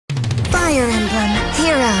Fire Emblem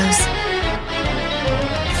Heroes.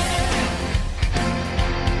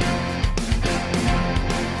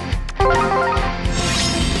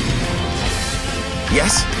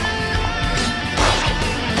 Yes?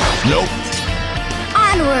 Nope.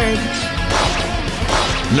 Onward.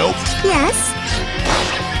 Nope. Yes?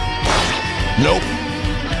 Nope.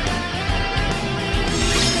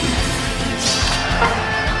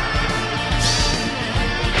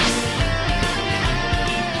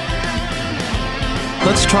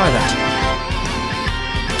 Let's try that.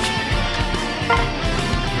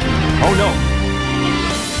 Oh no!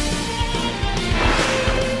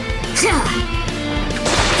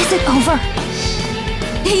 Is it over?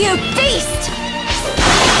 You beast!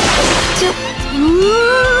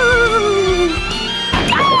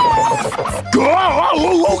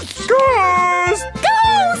 Ghosts!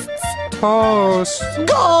 Ghosts! Toast!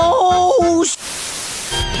 Ghosts!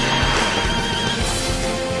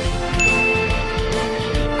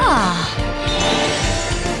 Ah.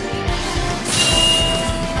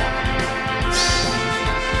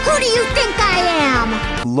 Who do you think I am?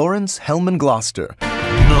 Lawrence Hellman Gloucester.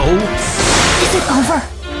 No. Is it over?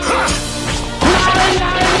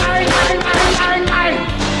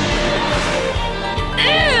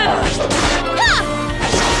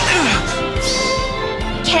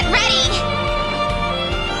 Get ready!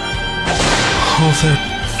 All their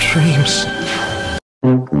dreams.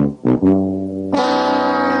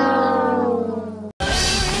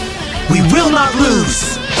 We will not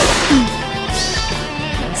lose!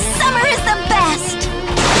 Summer is the best!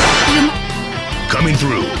 Coming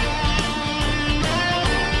through.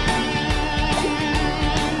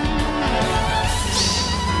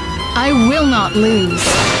 I will not lose.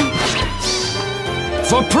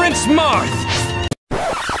 For Prince Marth!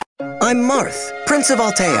 I'm Marth, Prince of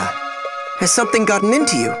Altea. Has something gotten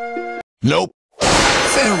into you? Nope.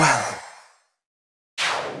 Farewell.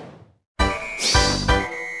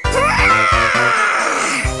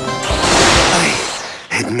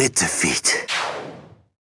 I admit defeat.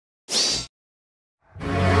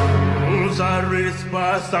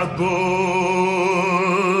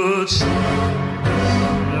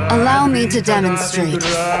 Allow me to demonstrate.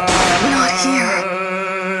 Not here.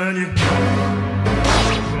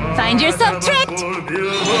 Find yourself tricked!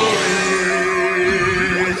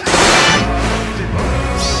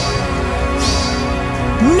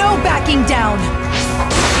 No backing down!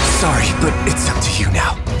 Sorry, but it's up to you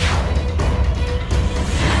now.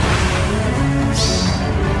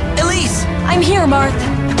 Elise! I'm here, Marth.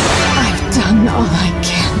 I've done all I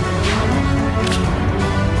can.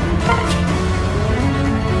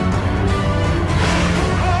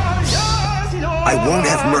 I won't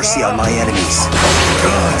have mercy on my enemies.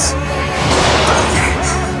 Gods.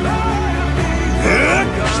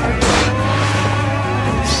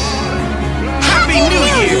 Happy New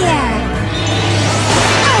Year!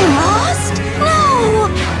 I lost? No!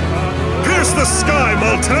 Pierce the sky,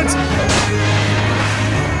 Maltent!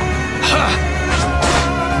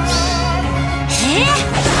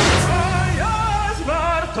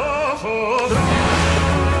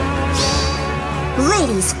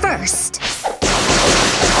 Ladies first.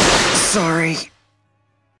 Sorry.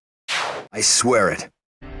 I swear it.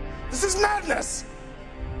 This is madness!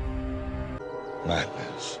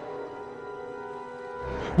 Madness.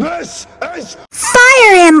 This is...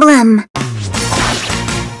 Fire Emblem!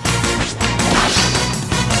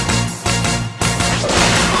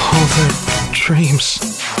 All their dreams.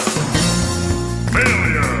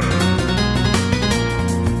 Failure!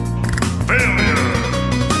 Failure!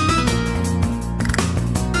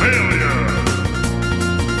 Failure!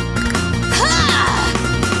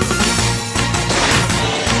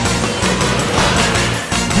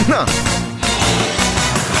 Huh.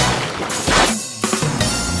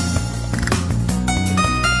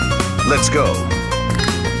 Let's go.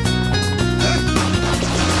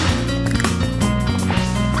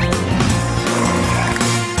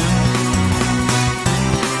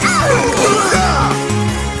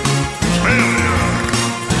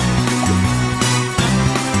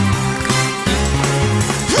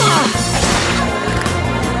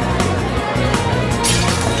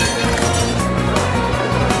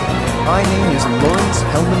 My name is Lawrence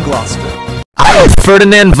Hellman Gloucester. I am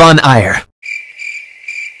Ferdinand von Eyre.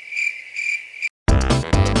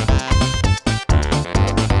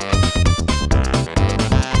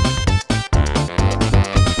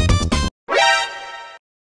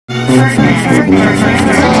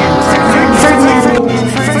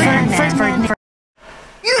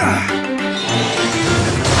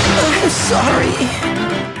 I'm sorry.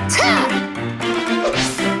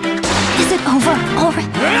 Is it over already?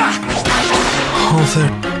 All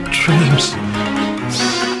their dreams.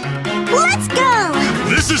 Let's go!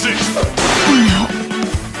 This is it! No.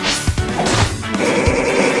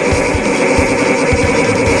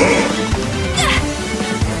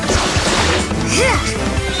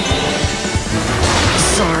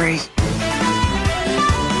 Sorry.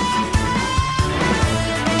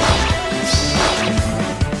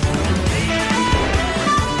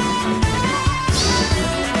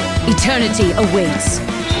 Eternity awaits.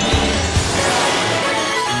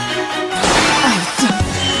 I've done.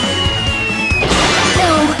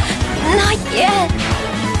 No, not yet.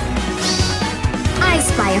 I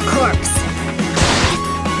spy a corpse.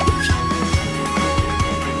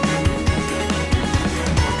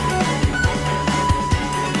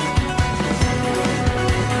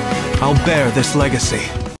 I'll bear this legacy.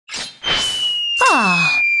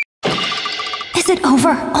 Ah. Is it over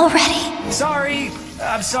already? Sorry,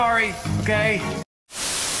 I'm sorry, okay?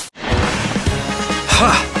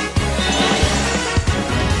 Ha!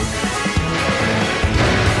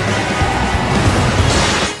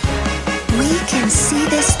 We can see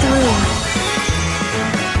this through.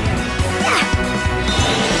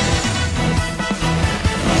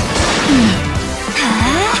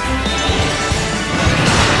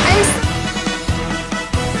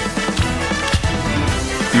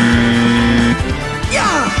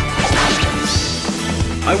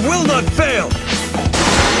 I will not fail!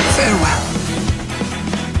 Farewell.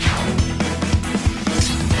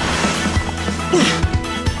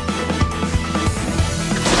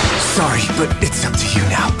 Sorry, but it's up to you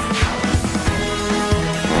now.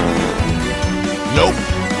 Nope.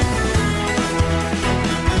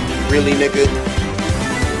 Really, nigga?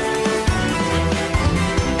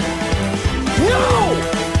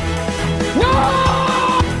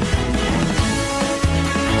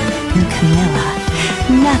 Camilla,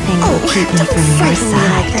 nothing will keep me from your Frighten me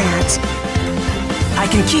like side. that. I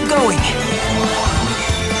can keep going.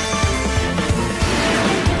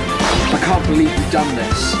 I can't believe you've done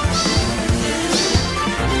this.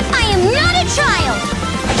 I am not a child!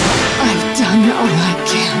 I've done all I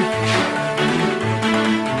can.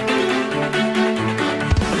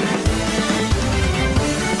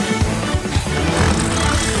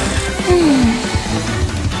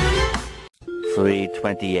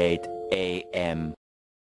 3:28 a.m.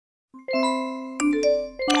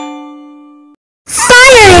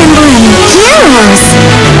 Fire Emblem Heroes!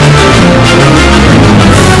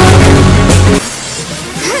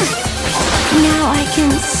 Now I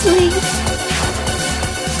can sleep.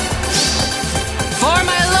 For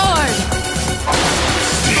my lord!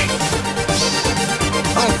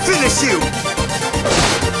 I'll finish you!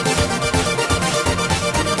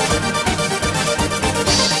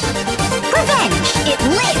 Revenge! It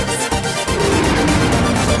lives!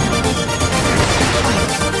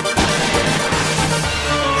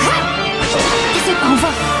 Is it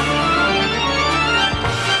over?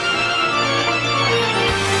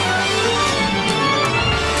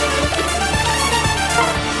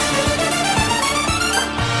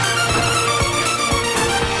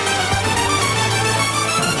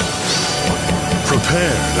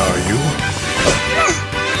 Prepared, are you?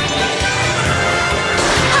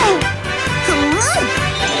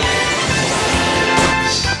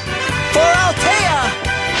 For Althea!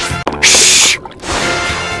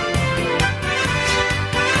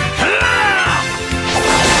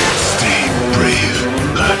 Stay brave,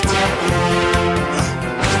 lad.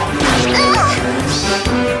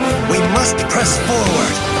 We must press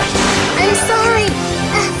forward. I'm sorry,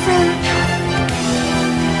 Ephraim.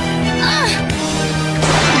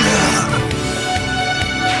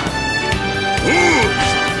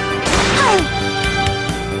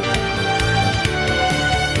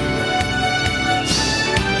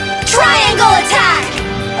 Triangle attack!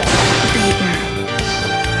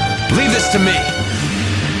 Leave this to me.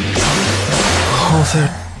 All their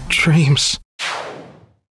dreams.